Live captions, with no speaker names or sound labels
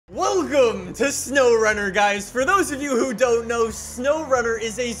Welcome to Snowrunner, guys. For those of you who don't know, Snowrunner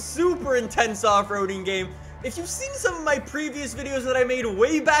is a super intense off-roading game. If you've seen some of my previous videos that I made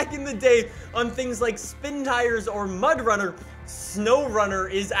way back in the day on things like Spin Tires or Mud Runner, Snowrunner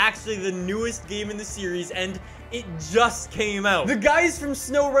is actually the newest game in the series, and it just came out. The guys from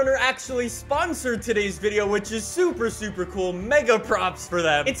Snowrunner actually sponsored today's video, which is super cool. Mega props for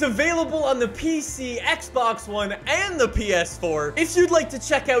them. It's available on the PC, Xbox One, and the PS4. If you'd like to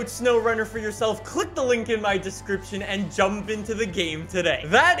check out Snowrunner for yourself, click the link in my description and jump into the game today.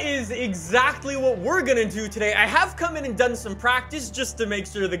 That is exactly what we're gonna do today. I have come in and done some practice just to make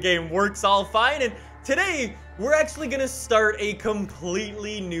sure the game works all fine, and today, we're actually gonna start a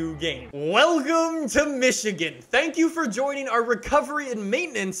completely new game. Welcome to Michigan. Thank you for joining our recovery and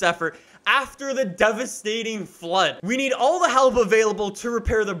maintenance effort after the devastating flood. We need all the help available to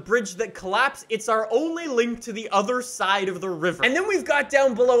repair the bridge that collapsed. It's our only link to the other side of the river. And then we've got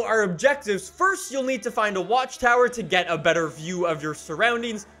down below our objectives. First, you'll need to find a watchtower to get a better view of your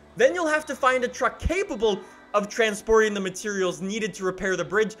surroundings. Then you'll have to find a truck capable of transporting the materials needed to repair the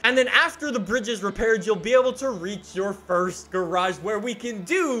bridge. And then after the bridge is repaired, you'll be able to reach your first garage where we can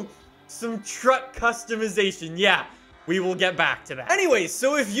do some truck customization. Yeah, we will get back to that. Anyways,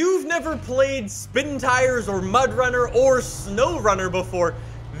 so if you've never played Spin Tires or Mud Runner or Snow Runner before,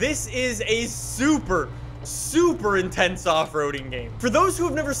 this is a super intense off-roading game. For those who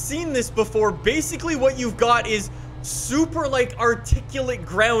have never seen this before, basically what you've got is super articulate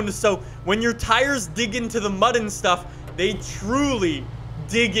ground, so when your tires dig into the mud and stuff, they truly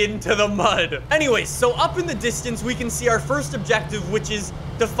dig into the mud. Anyways, so up in the distance we can see our first objective, which is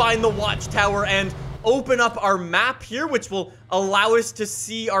to find the watchtower and open up our map here, which will allow us to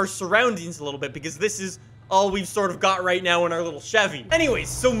see our surroundings a little bit, because this is all we've sort of got right now in our little Chevy. Anyways,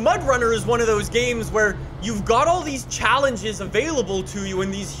 so Mud Runner is one of those games where you've got all these challenges available to you in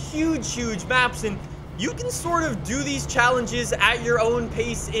these huge maps, and you can sort of do these challenges at your own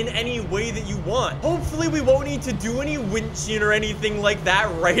pace in any way that you want. Hopefully we won't need to do any winching or anything like that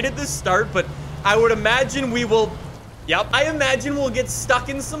right at the start, but I would imagine we will, I imagine we'll get stuck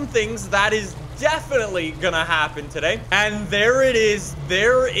in some things. That is definitely gonna happen today. And there it is.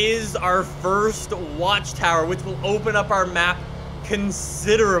 There is our first watchtower, which will open up our map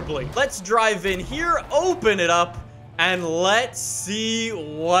considerably. Let's drive in here, open it up, and let's see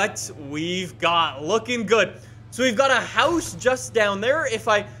what we've got. Looking good. So we've got a house just down there. If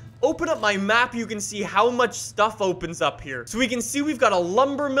I open up my map, you can see how much stuff opens up here. So we can see we've got a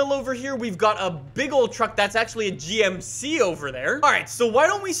lumber mill over here. We've got a big old truck. That's actually a GMC over there. All right, so why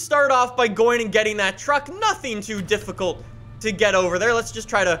don't we start off by going and getting that truck? Nothing too difficult to get over there. Let's just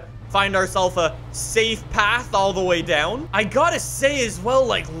try to find ourselves a safe path all the way down. I gotta say as well,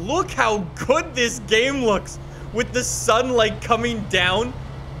 look how good this game looks, with the sun coming down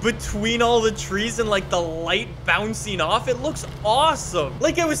between all the trees and the light bouncing off. It looks awesome.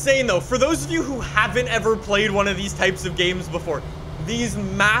 Like I was saying though, for those of you who haven't ever played one of these types of games before, these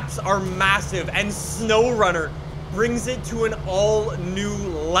maps are massive, and Snowrunner brings it to an all new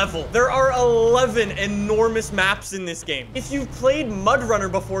level. There are 11 enormous maps in this game. If you've played Mud Runner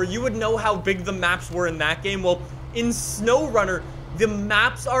before, you would know how big the maps were in that game. Well, in Snowrunner, the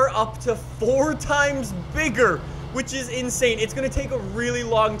maps are up to 4 times bigger, which is insane. It's gonna take a really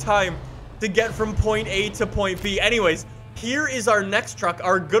long time to get from point A to point B. Anyways, here is our next truck,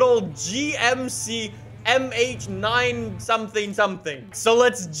 our good old GMC MH9 something. So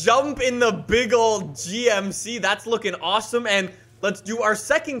let's jump in the big old GMC. That's looking awesome. And let's do our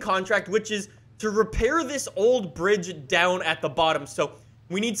second contract, which is to repair this old bridge down at the bottom. So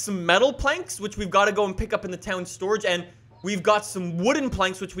we need some metal planks, which we've got to go and pick up in the town storage, and we've got some wooden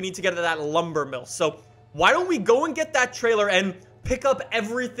planks, which we need to get at that lumber mill. So why don't we go and get that trailer and pick up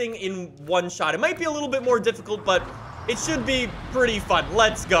everything in one shot? It might be a little bit more difficult, but it should be pretty fun.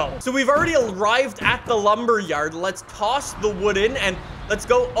 Let's go. So we've already arrived at the lumber yard. Let's toss the wood in and let's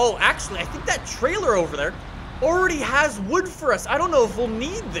go. Oh, actually, I think that trailer over there already has wood for us. I don't know if we'll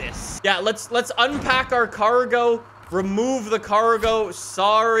need this. Yeah, let's unpack our cargo. Remove the cargo.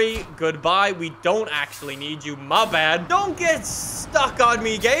 Sorry. Goodbye. We don't actually need you. My bad. Don't get stuck on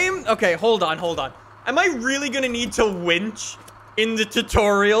me, game. Okay, hold on. Am I really gonna need to winch in the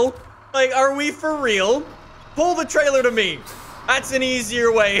tutorial? Are we for real? Pull the trailer to me. That's an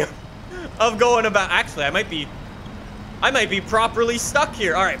easier way of going about. Actually, I might be properly stuck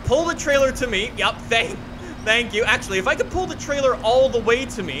here. All right, pull the trailer to me. Yep, thank you. Actually, if I could pull the trailer all the way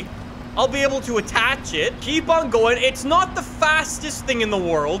to me, I'll be able to attach it. Keep on going. It's not the fastest thing in the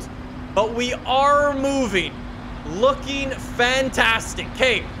world, but we are moving. Looking fantastic.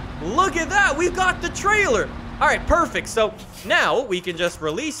 Okay, look at that. We've got the trailer. All right, perfect. So now we can just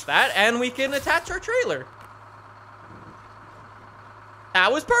release that and we can attach our trailer.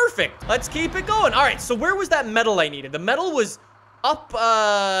 That was perfect. Let's keep it going. All right, so where was that metal I needed? The metal was up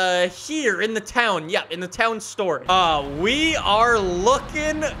here in the town. Yeah, in the town storage. We are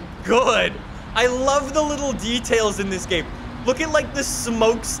looking good. I love the little details in this game. Look at like the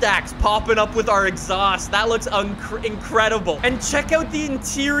smokestacks popping up with our exhaust. That looks incredible. And check out the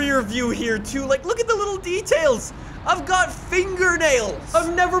interior view here too. Like, look at the little details. I've got fingernails.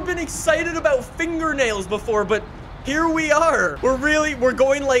 I've never been excited about fingernails before, but here we are. We're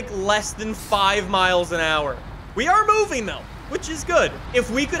going like less than 5 miles an hour. We are moving though, which is good.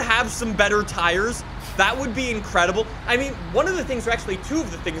 If we could have some better tires, that would be incredible. I mean, one of the things, or actually two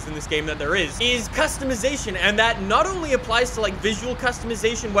of the things in this game that there is customization. And that not only applies to like visual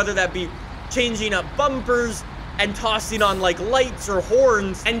customization, whether that be changing up bumpers and tossing on like lights or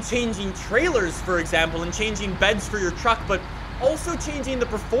horns and changing trailers, for example, and changing beds for your truck, but also changing the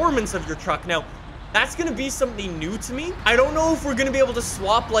performance of your truck. Now, that's gonna be something new to me. I don't know if we're gonna be able to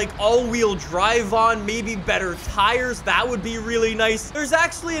swap like all-wheel drive on, maybe better tires. That would be really nice. There's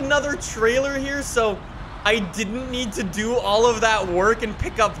actually another trailer here, so I didn't need to do all of that work and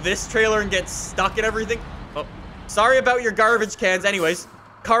pick up this trailer and get stuck and everything. Oh, sorry about your garbage cans. Anyways,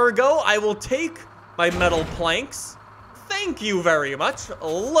 cargo, I will take my metal planks. Thank you very much.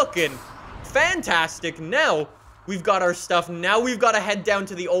 Looking fantastic. Now we've got our stuff. Now we've got to head down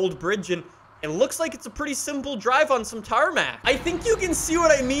to the old bridge, and it looks like it's a pretty simple drive on some tarmac. I think you can see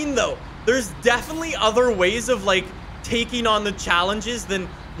what I mean, though. There's definitely other ways of, like, taking on the challenges than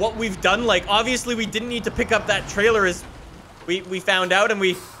what we've done. Like, obviously, we didn't need to pick up that trailer as we found out, and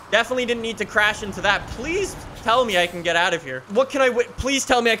we definitely didn't need to crash into that. Please tell me I can get out of here. What can I... Please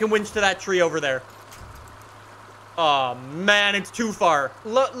tell me I can winch to that tree over there. Oh, man, it's too far.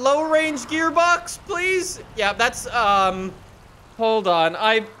 Low-range gearbox, please? Yeah, that's, hold on.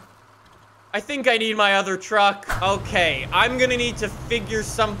 I think I need my other truck. Okay, I'm gonna need to figure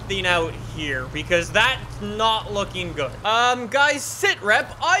something out here because that's not looking good. Guys, sit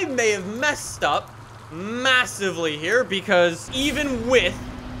rep. I may have messed up massively here because even with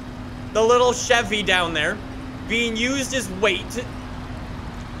the little Chevy down there being used as weight,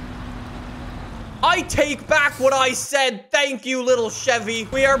 I take back what I said. Thank you, little Chevy.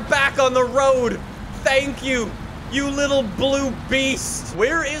 We are back on the road. Thank you. You little blue beast.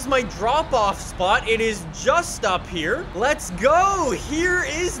 Where is my drop-off spot? It is just up here. Let's go. Here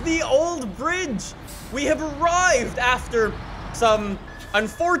is the old bridge. We have arrived after some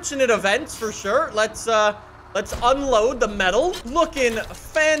unfortunate events for sure. Let's unload the metal. Looking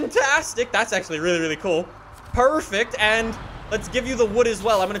fantastic. That's actually really, really cool. Perfect. And let's give you the wood as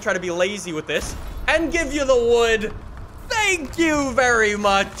well. I'm gonna try to be lazy with this and give you the wood. Thank you very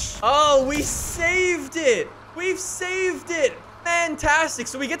much. Oh, we saved it. We've saved it. Fantastic.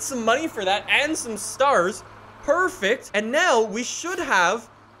 So we get some money for that and some stars. Perfect. And now we should have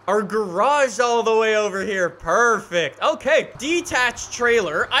our garage all the way over here. Perfect. Okay. Detached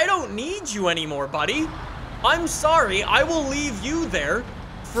trailer. I don't need you anymore, buddy. I'm sorry. I will leave you there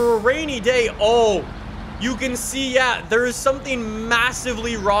for a rainy day. Oh, you can see, yeah, there is something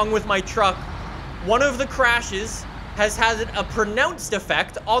massively wrong with my truck. One of the crashes has had a pronounced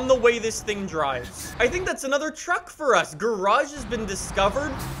effect on the way this thing drives. I think that's another truck for us. Garage has been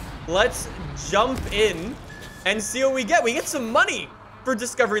discovered. Let's jump in and see what we get. We get some money for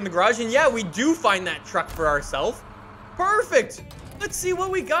discovering the garage. And yeah, we do find that truck for ourselves. Perfect. Let's see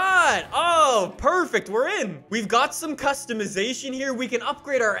what we got. Oh, perfect. We're in. We've got some customization here. We can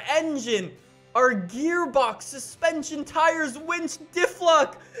upgrade our engine, our gearbox, suspension, tires, winch, diff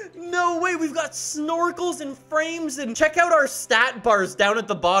lock. No way, we've got snorkels and frames. And check out our stat bars down at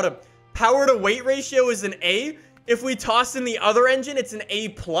the bottom. Power to weight ratio is an A. If we toss in the other engine, it's an A+.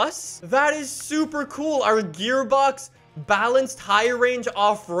 That is super cool. Our gearbox, balanced high range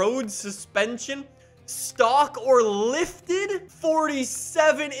off-road suspension, stock or lifted,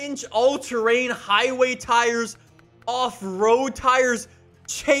 47-inch all-terrain highway tires, off-road tires,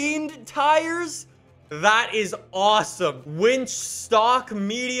 chained tires. That is awesome. Winch, stock,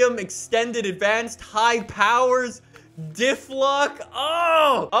 medium, extended, advanced, high powers, diff lock.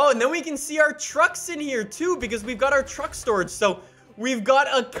 Oh, and then we can see our trucks in here too because we've got our truck storage. So we've got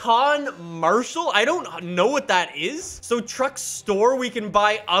a Marshall. I don't know what that is. So truck store, we can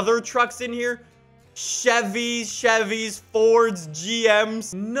buy other trucks in here. Chevys, Fords,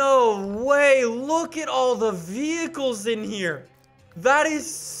 GMs. No way. Look at all the vehicles in here. That is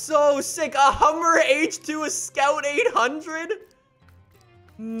so sick. A Hummer H2, a Scout 800?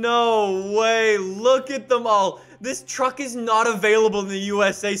 No way. Look at them all. this truck is not available in the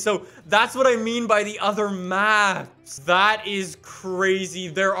USA, so that's what I mean by the other maps. That is crazy.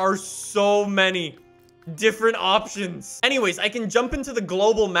 There are so many different options. Anyways, I can jump into the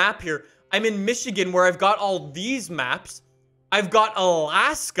global map here. I'm in Michigan, where I've got all these maps. I've got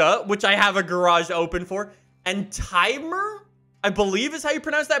Alaska, which I have a garage open for, and Timer, I believe is how you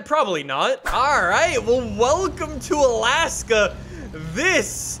pronounce that. Probably not. All right, well, welcome to Alaska.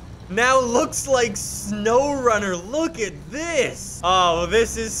 This now looks like Snowrunner. Look at this. Oh,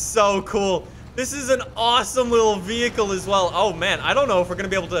 this is so cool. This is an awesome little vehicle as well. Oh man, I don't know if we're gonna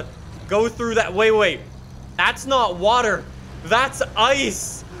be able to go through that. Wait. That's not water. That's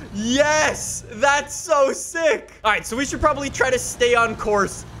ice. Yes, that's so sick. All right, so we should probably try to stay on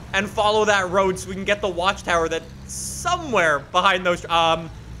course and follow that road so we can get the watchtower that's somewhere behind those. I'm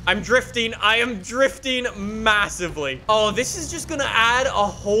drifting. I am drifting massively. Oh, this is just gonna add a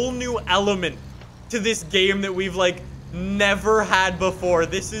whole new element to this game that we've like never had before.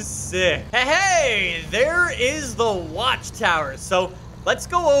 This is sick. Hey, there is the watchtower. So let's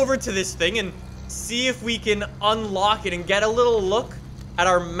go over to this thing and see if we can unlock it and get a little look at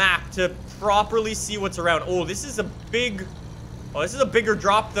our map to properly see what's around. Oh, this is a big... Oh, this is a bigger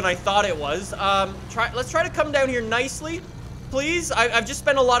drop than I thought it was. Let's try to come down here nicely, please. I've just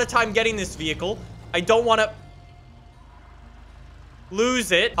spent a lot of time getting this vehicle. I don't want to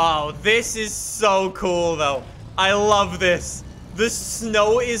lose it. Oh, this is so cool, though. I love this. The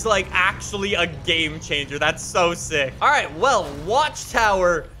snow is, like, actually a game changer. That's so sick. All right, well,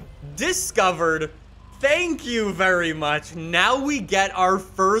 watchtower discovered. Thank you very much. Now we get our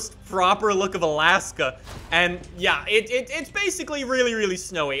first proper look of Alaska. And yeah, it's basically really, really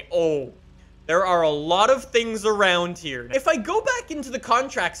snowy. Oh, there are a lot of things around here. If I go back into the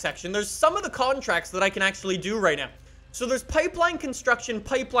contract section, there's some of the contracts that I can actually do right now. So there's pipeline construction,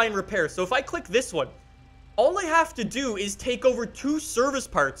 pipeline repair. So if I click this one, all I have to do is take over 2 service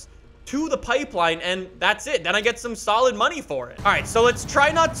parts to the pipeline, and that's it. Then I get some solid money for it. All right, so let's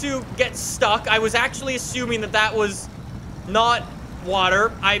try not to get stuck. I was actually assuming that that was not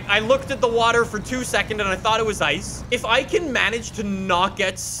water. I looked at the water for 2 seconds and I thought it was ice. If I can manage to not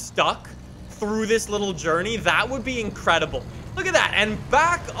get stuck through this little journey, that would be incredible. Look at that, and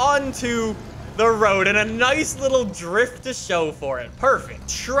back onto the road, and a nice little drift to show for it. Perfect.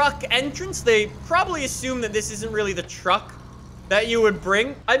 Truck entrance. They probably assume that this isn't really the truck that you would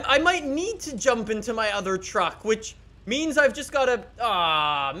bring. I might need to jump into my other truck, which means I've just got to...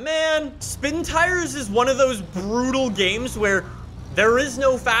 Aw, man. Spin Tires is one of those brutal games where there is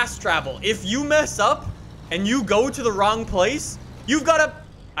no fast travel. If you mess up and you go to the wrong place, you've got to...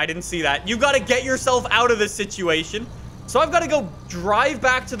 I didn't see that. You've got to get yourself out of this situation. So I've got to go drive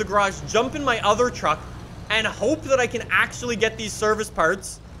back to the garage, jump in my other truck, and hope that I can actually get these service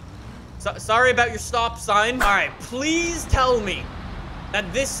parts. Sorry about your stop sign. All right, please tell me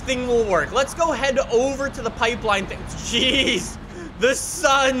that this thing will work. Let's go head over to the pipeline thing. Jeez, the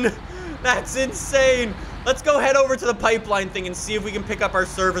sun. That's insane. Let's go head over to the pipeline thing and see if we can pick up our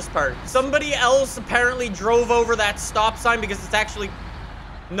service part. Somebody else apparently drove over that stop sign because it's actually...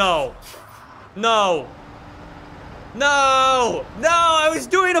 No. No. No. No, I was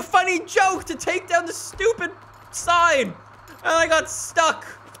doing a funny joke to take down the stupid sign. And I got stuck.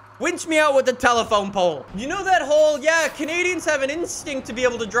 Winch me out with the telephone pole. You know that whole, yeah, Canadians have an instinct to be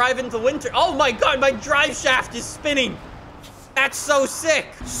able to drive into winter. Oh my God, my drive shaft is spinning. That's so sick.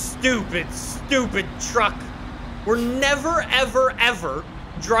 Stupid, stupid truck. We're never, ever, ever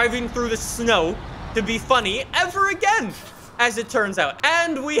driving through the snow to be funny ever again, as it turns out.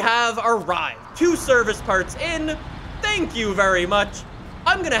 And we have arrived. 2 service parts in. Thank you very much.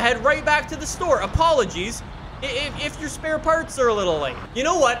 I'm gonna head right back to the store. Apologies if your spare parts are a little late. You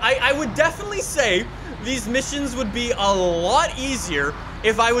know what? I would definitely say these missions would be a lot easier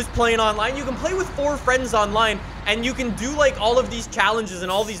if I was playing online. You can play with 4 friends online, and you can do like all of these challenges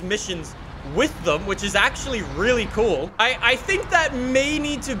and all these missions with them, which is actually really cool. I think that may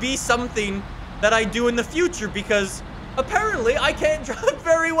need to be something that I do in the future, because apparently I can't drive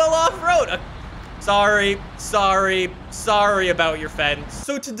very well off-road. Sorry about your fence.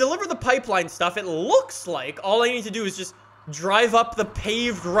 So to deliver the pipeline stuff, it looks like all I need to do is just drive up the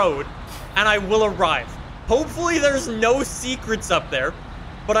paved road and I will arrive. Hopefully there's no secrets up there,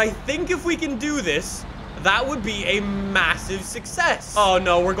 but I think if we can do this, that would be a massive success. Oh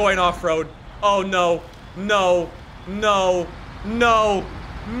no, we're going off-road. Oh no, no, no, no,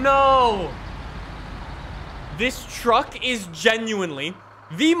 no. This truck is genuinely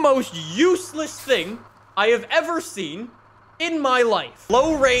the most useless thing I have ever seen in my life.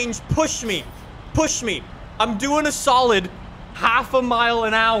 Low range, push me. Push me. I'm doing a solid 0.5 mile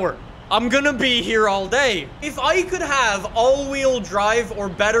an hour. I'm gonna be here all day. If I could have all-wheel drive or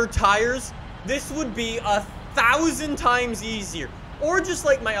better tires, this would be 1,000 times easier. Or just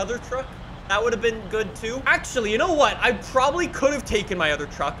like my other truck. That would have been good too. Actually, you know what? I probably could have taken my other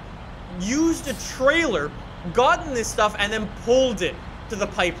truck, used a trailer, gotten this stuff, and then pulled it to the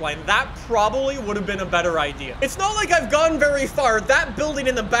pipeline. That probably would have been a better idea. It's not like I've gone very far. That building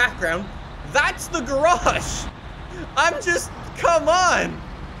in the background, that's the garage. Come on.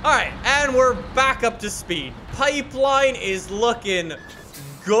 All right, and we're back up to speed. Pipeline is looking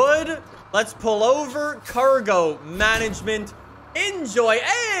good. Let's pull over. Cargo management. Enjoy.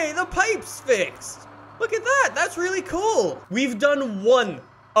 Hey, the pipe's fixed. Look at that. That's really cool. We've done one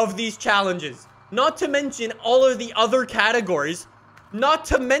of these challenges. Not to mention all of the other categories. Not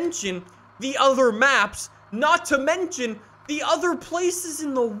to mention the other maps. Not to mention the other places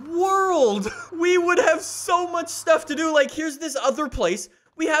in the world. We would have so much stuff to do. Like, here's this other place.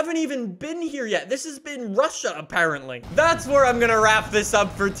 We haven't even been here yet. This has been Russia, apparently. That's where I'm gonna wrap this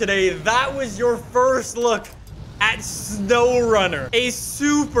up for today. That was your first look at Snowrunner. A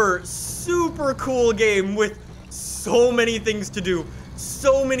super, super cool game with so many things to do.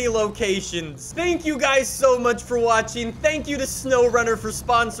 So many locations. Thank you guys so much for watching. Thank you to Snowrunner for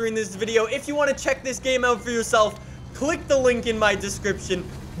sponsoring this video. If you want to check this game out for yourself, click the link in my description.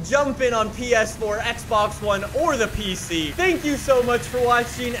 Jump in on PS4, Xbox One, or the PC. Thank you so much for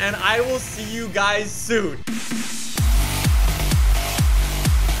watching, and I will see you guys soon.